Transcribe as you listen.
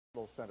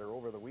Medical Center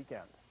over the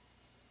weekend.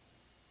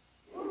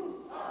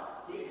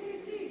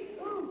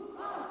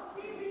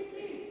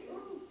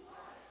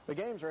 The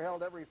games are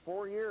held every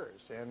 4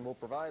 years and will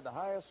provide the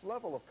highest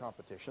level of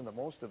competition that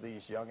most of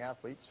these young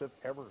athletes have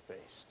ever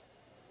faced.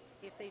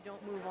 If they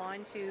don't move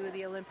on to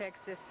the Olympics,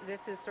 this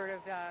is sort of,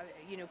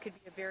 could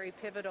be a very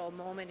pivotal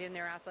moment in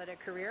their athletic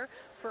career.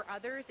 For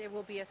others, it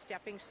will be a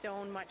stepping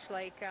stone, much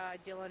like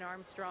Dylan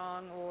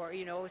Armstrong or,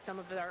 some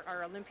of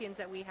our Olympians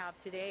that we have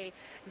today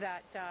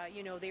that,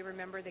 they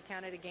remember the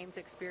Canada Games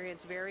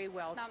experience very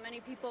well. Not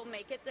many people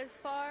make it this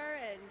far,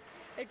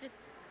 and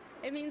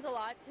it means a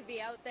lot to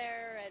be out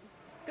there and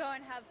go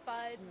and have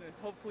fun. And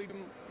hopefully do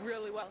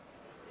really well.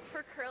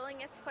 For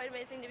curling, it's quite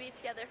amazing to be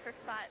together for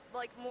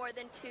more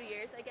than 2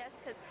 years, I guess,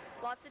 because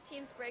lots of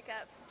teams break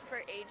up for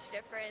age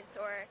difference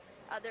or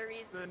other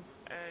reasons.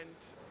 And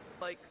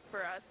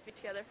for us, Be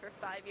together for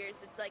 5 years.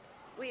 It's like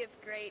we have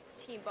great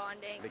team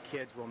bonding. The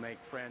kids will make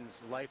friends,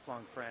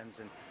 lifelong friends,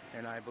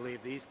 and I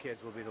believe these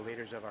kids will be the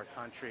leaders of our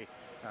country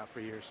for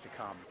years to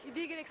come. It'd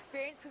be a good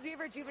experience because we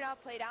have our juvenile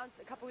play downs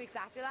a couple weeks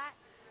after that.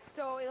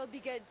 So it'll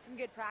be some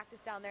good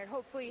practice down there and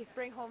hopefully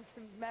bring home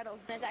some medals.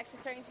 There's actually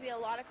starting to be a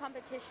lot of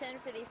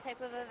competition for these type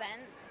of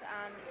events.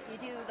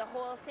 You do the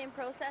whole same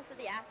process that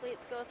the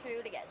athletes go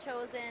through to get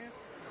chosen.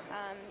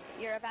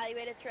 You're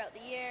evaluated throughout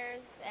the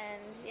years, and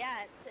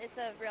yeah, it's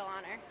a real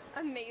honor.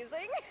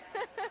 Amazing.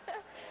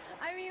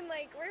 I mean,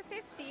 we're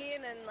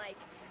 15, and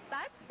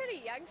that's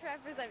pretty young to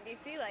represent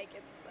BC.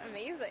 It's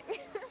amazing.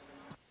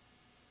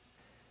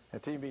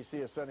 And Team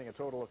BC is sending a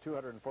total of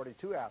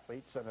 242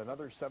 athletes and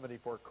another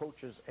 74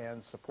 coaches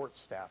and support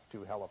staff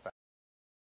to Halifax.